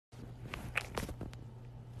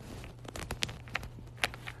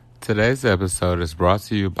Today's episode is brought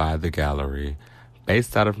to you by The Gallery.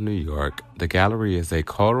 Based out of New York, The Gallery is a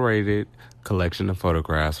curated collection of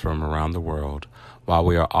photographs from around the world. While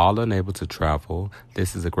we are all unable to travel,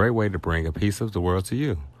 this is a great way to bring a piece of the world to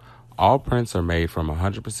you. All prints are made from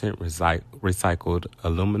 100% recycled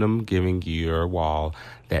aluminum, giving your wall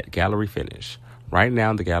that gallery finish. Right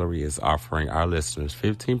now, The Gallery is offering our listeners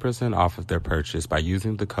 15% off of their purchase by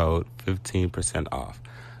using the code 15% off.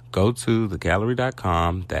 Go to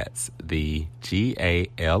thegallery.com, that's the GALRY.com,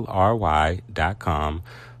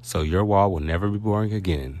 so your wall will never be boring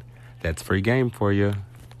again. That's free game for you.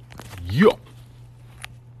 Yo!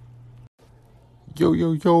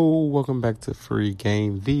 Yo, welcome back to Free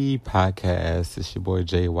Game, the podcast. It's your boy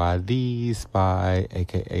JY, the Spy,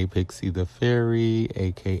 a.k.a. Pixie the Fairy,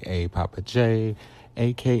 a.k.a. Papa J,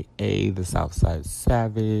 a.k.a. the Southside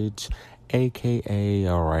Savage, a.k.a.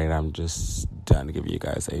 Alright, I'm just done to give you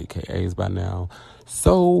guys a.k.a.s by now.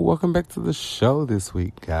 So, welcome back to the show this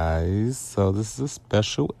week, guys. So, this is a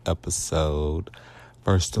special episode.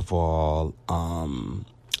 First of all, I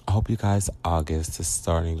hope you guys' August is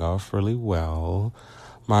starting off really well.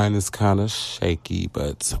 Mine is kind of shaky,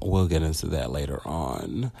 but we'll get into that later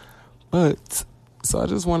on. So I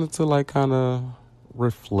just wanted to kind of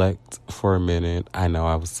reflect for a minute. I know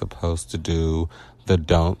I was supposed to do the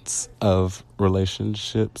don'ts of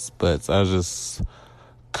relationships, but I just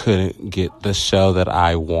couldn't get the show that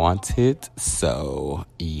I wanted. So,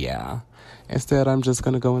 yeah. Instead, I'm just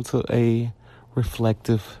going to go into a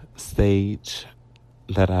reflective stage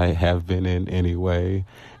that I have been in anyway,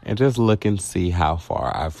 and just look and see how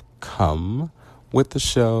far I've come with the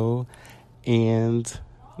show, and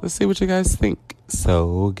let's see what you guys think.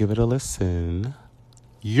 So give it a listen.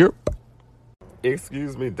 Yerp.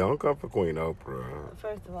 Excuse me, don't come for Queen Oprah.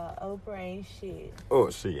 First of all, Oprah ain't shit. Oh,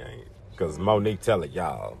 she ain't. Because Monique tell it,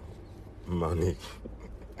 y'all. Monique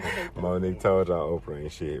told y'all Oprah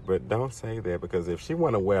ain't shit. But don't say that, because if she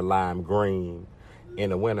want to wear lime green in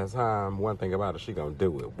the wintertime, one thing about it, she gonna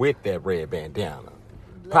do it with that red bandana.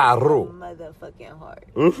 Paru. Motherfucking heart.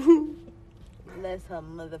 Bless her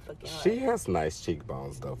motherfucking heart. She has nice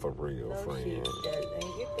cheekbones, though, for real, no, friend. she doesn't.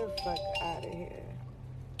 Get the fuck out of here.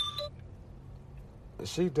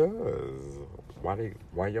 She does.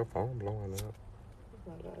 Why your phone blowing up?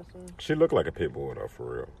 She look like a pit bull, though,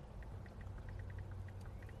 for real.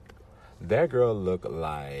 That girl look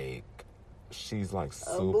like she's like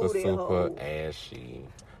super ashy.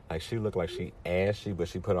 Like she looked like she ashy, but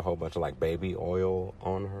she put a whole bunch of baby oil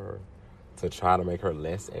on her to try to make her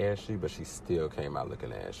less ashy, but she still came out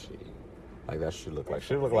looking ashy. Like that she looked like.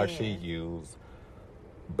 She looked like she used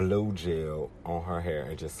blue gel on her hair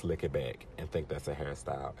and just slick it back and think that's a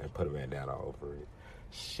hairstyle and put a bandana over it.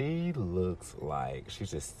 She looks like she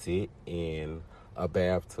just sit in a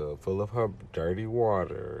bathtub full of her dirty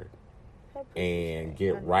water and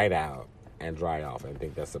get right out and dry off and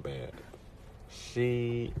think that's a bad.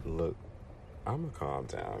 She look. I'm gonna calm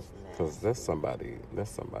down because that's somebody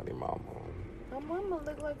mama. My mama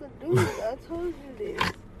look like a dude. I told you this.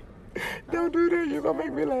 Don't do that. You gonna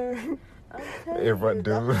make me laugh. I'm telling you,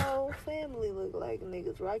 the whole family look like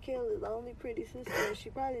niggas. Raquel is the only pretty sister, and she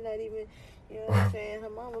probably not even, you know what I'm saying? Her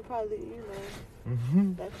mama probably,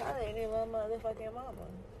 that probably ain't even my motherfucking mama.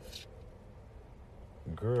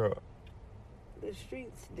 Girl. The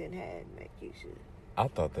streets didn't have Makisha. I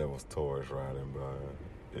thought that was Taurus riding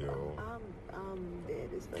by. Ew. I'm dead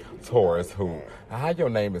as fuck. Taurus who? How your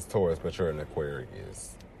name is Taurus, but you're an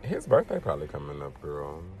Aquarius? His birthday probably coming up,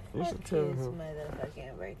 girl. You should tell him. His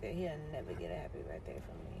motherfucking birthday. He'll never get a happy birthday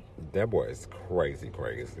from me. That boy is crazy.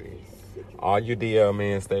 All you DL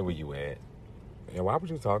men, stay where you at. And why would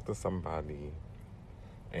you talk to somebody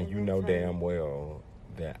and you know damn well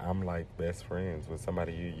that I'm like best friends with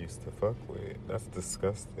somebody you used to fuck with? That's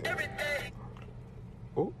disgusting.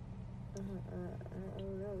 Ooh. That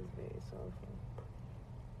was very soulful.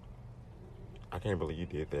 I can't believe you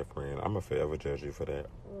did that, friend. I'm gonna forever judge you for that.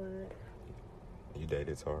 What? You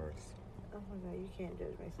dated Taurus. Oh my God, you can't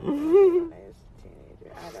judge me. I was a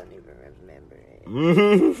teenager. I don't even remember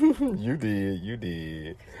it. You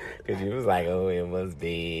did. Because you was like, oh, it was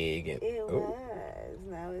big. And, it was.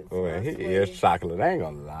 Now it's he is chocolate. I ain't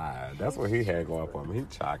gonna lie. That's what he had going for him. He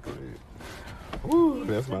chocolate. Ooh,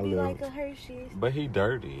 that's my little. Like a Hershey's. But he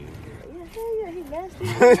dirty. Yeah, he nasty.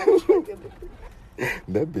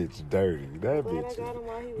 That bitch dirty. That bitch.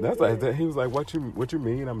 That's like that. He was like, "What you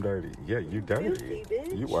mean? I'm dirty? Yeah, you dirty. Filthy,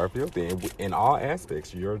 bitch. You are filthy. In all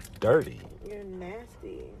aspects, you're dirty. You're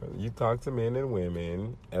nasty. You talk to men and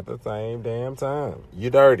women at the same damn time.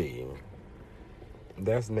 You dirty.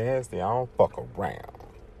 That's nasty. I don't fuck around.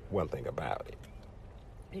 One thing about it.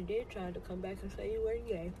 You did try to come back and say you weren't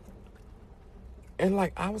gay. And,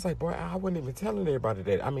 like, I was like, boy, I wasn't even telling everybody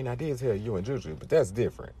that. I mean, I did tell you and Juju, but that's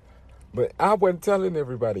different. But I wasn't telling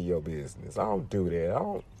everybody your business. I don't do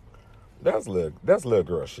that. That's little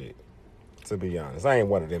girl shit, to be honest. I ain't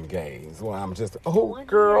one of them gays. Well, I'm just, oh,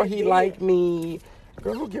 girl, he like me.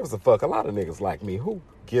 Girl, who gives a fuck? A lot of niggas like me. Who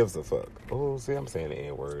gives a fuck? Oh, see, I'm saying the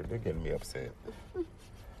N-word. They're getting me upset.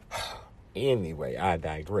 Anyway, I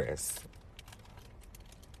digress.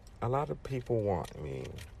 A lot of people want me.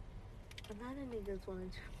 A lot of niggas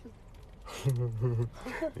want you.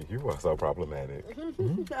 You are so problematic.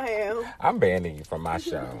 I am. I'm banning you from my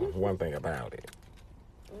show. One thing about it.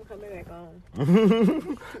 I'm coming back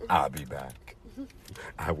on. I'll be back.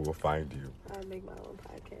 I will find you. I'll make my own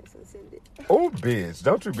podcast and send it. Oh, bitch,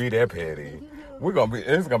 don't you be that petty.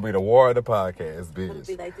 It's gonna be the war of the podcast, bitch. I'm gonna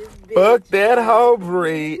be like, this bitch. Fuck that hoe,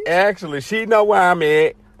 Bree. Actually, she know where I'm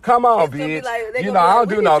at. Come on, bitch. Like, you know, I don't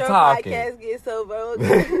do no talking. Podcast get so bold.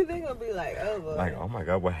 They're gonna be like, oh boy. Like, oh my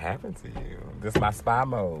God, what happened to you? This my spy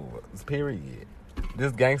mode. It's period.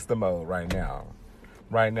 This gangster mode right now.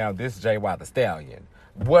 Right now, this JY the Stallion.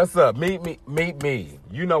 What's up? Meet me.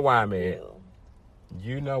 You know where I'm at.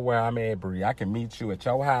 You know where I'm at, Bree. I can meet you at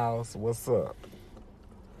your house. What's up?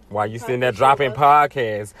 While you sitting there dropping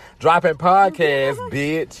podcasts,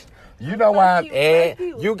 bitch. You know where I'm at.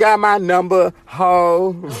 You got my number, ho.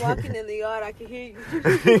 I'm walking in the yard. I can hear you.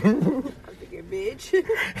 I'm thinking,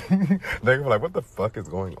 bitch. They're like, what the fuck is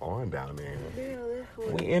going on down there?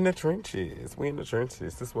 Real, we in the trenches.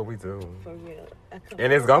 This is what we do. For real.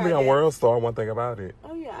 And it's going to be on World Star, one thing about it.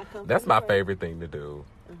 Oh, yeah. That's my favorite thing to do.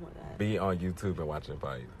 Oh, my God. Be on YouTube and watching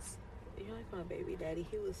fights. You're like my baby daddy.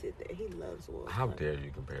 He will sit there. He loves World Star. How dare you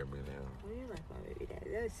compare me now? Well, you're like my baby daddy.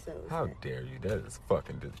 That's so How sad. dare you? That is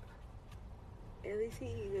fucking At least he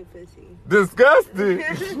eat good pussy. disgusting.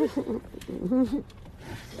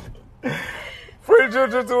 Free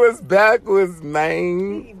Juju to his backwards,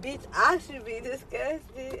 man. Bitch, I should be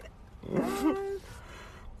disgusted.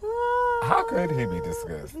 How could he be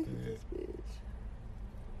disgusted? Look at this bitch.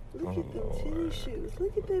 Look Oh, at them Lord. tennis shoes.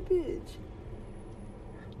 Look at that bitch.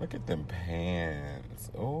 Look at them pants.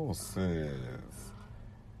 Oh, sis.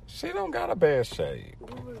 She don't got a bad shape.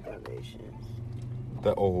 Good donations.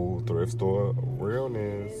 The old thrift store Yes,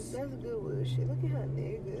 realness. that's good shit. Look at her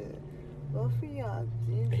nigga. Both of y'all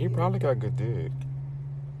dingy. He probably got good dick.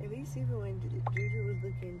 At least even when Juju was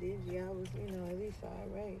looking dingy, I was, at least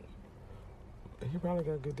alright. He probably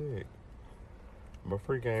got good dick. But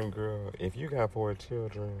free game girl, if you got 4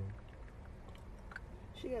 children.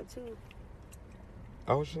 She got 2.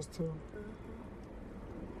 Oh, it's just 2? Uh-huh.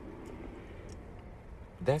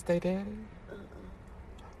 That's their daddy? Uh-uh.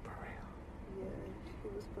 For real. Yeah, she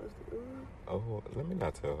was supposed to. Oh, let me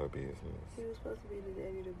not tell her business. He was supposed to be the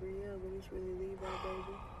daddy to Brielle, but it's really Levi's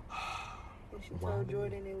baby. And she Why told did-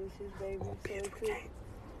 Jordan it was his baby, Oh, so it could.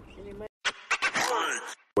 And it might.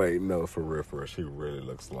 Wait, no, for real, she really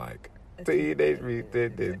looks like Teenage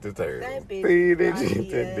Mutant Ninja Turtles. That bitch Teenage naughty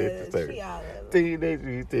Mutant as- Ninja she Turtles. out of it. Teenage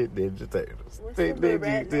Mutant Ninja Turtles. What's the Teenage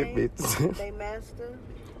rat Mutant name? Ninja. They master.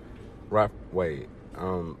 Right, wait,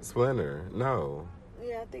 Splinter, no.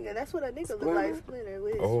 Yeah, I think that's what a nigga look Splinter? like, Splinter,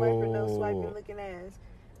 with his swiper, no Oh. swiping looking ass.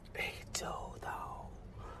 They do, though.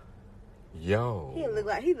 Yo. He look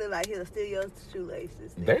like he'll steal your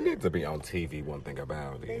shoelaces. They need to be on TV, one thing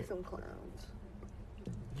about They it. some clowns.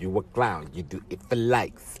 You a clown, you do it for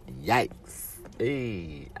likes. Yikes.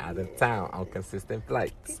 Hey, out of town on consistent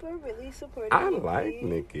flights. People are really supporting I Nicki. like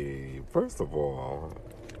Nicki. First of all,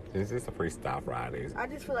 this is a Freestyle Fridays I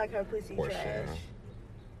just feel like her pussy portion. trash.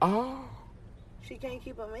 Oh, She can't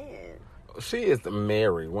keep a man. she is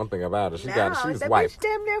married. One thing about her, she's that wife. bitch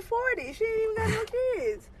damn near 40. She ain't even got no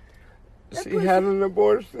kids. That She pussy- had an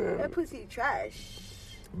abortion. That pussy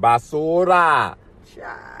trash. Basura.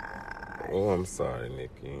 Trash. Oh, I'm sorry,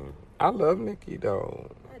 Nicki. I love Nicki though.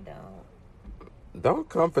 I don't. Don't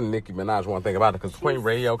come for Nicki Minaj. One thing about it, because Queen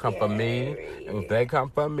Radio come for me, scary. and they come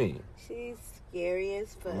for me. She's scary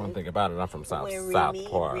as fuck. One thing about it, I'm from South When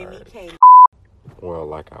Park. Remy came. Well,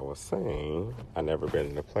 like I was saying, I never been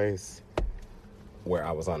in a place where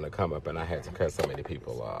I was on the come up and I had to cut so many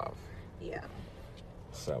people off. Yeah.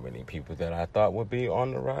 So many people that I thought would be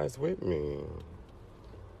on the rise with me.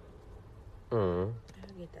 I'll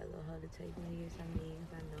get that little hoe to take me or something.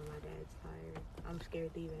 I know my dad's tired. I'm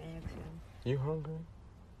scared to even ask him. You hungry?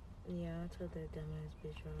 Yeah, I told that dumbass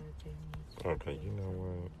bitch to take me. Okay, you know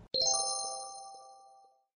what?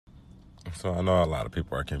 So I know a lot of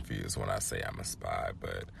people are confused when I say I'm a spy,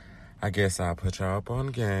 but I guess I'll put y'all up on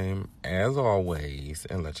game, as always,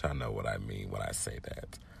 and let y'all know what I mean when I say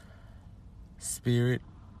that. Spirit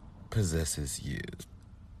possesses you.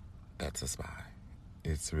 That's a spy.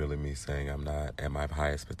 it's really me saying I'm not at my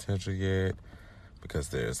highest potential yet, because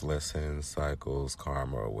there's lessons, cycles,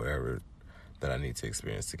 karma, or whatever that I need to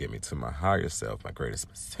experience to get me to my higher self, my greatest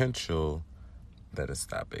potential, that is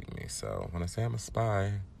stopping me. So when I say I'm a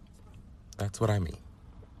spy, that's what I mean.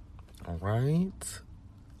 All right?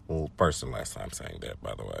 Well, first and last time saying that,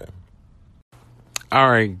 by the way. All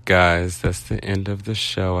right, guys, that's the end of the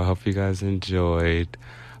show. I hope you guys enjoyed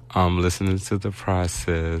listening to the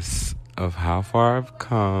process of how far I've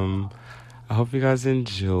come. I hope you guys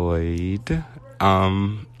enjoyed.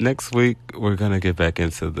 Next week, we're going to get back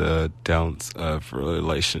into the don'ts of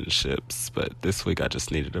relationships. But this week, I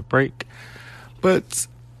just needed a break. But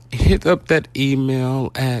hit up that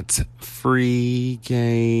email at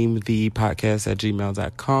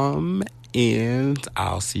freegamethepodcast@gmail.com. And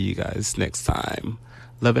I'll see you guys next time.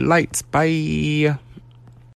 Love and lights. Bye.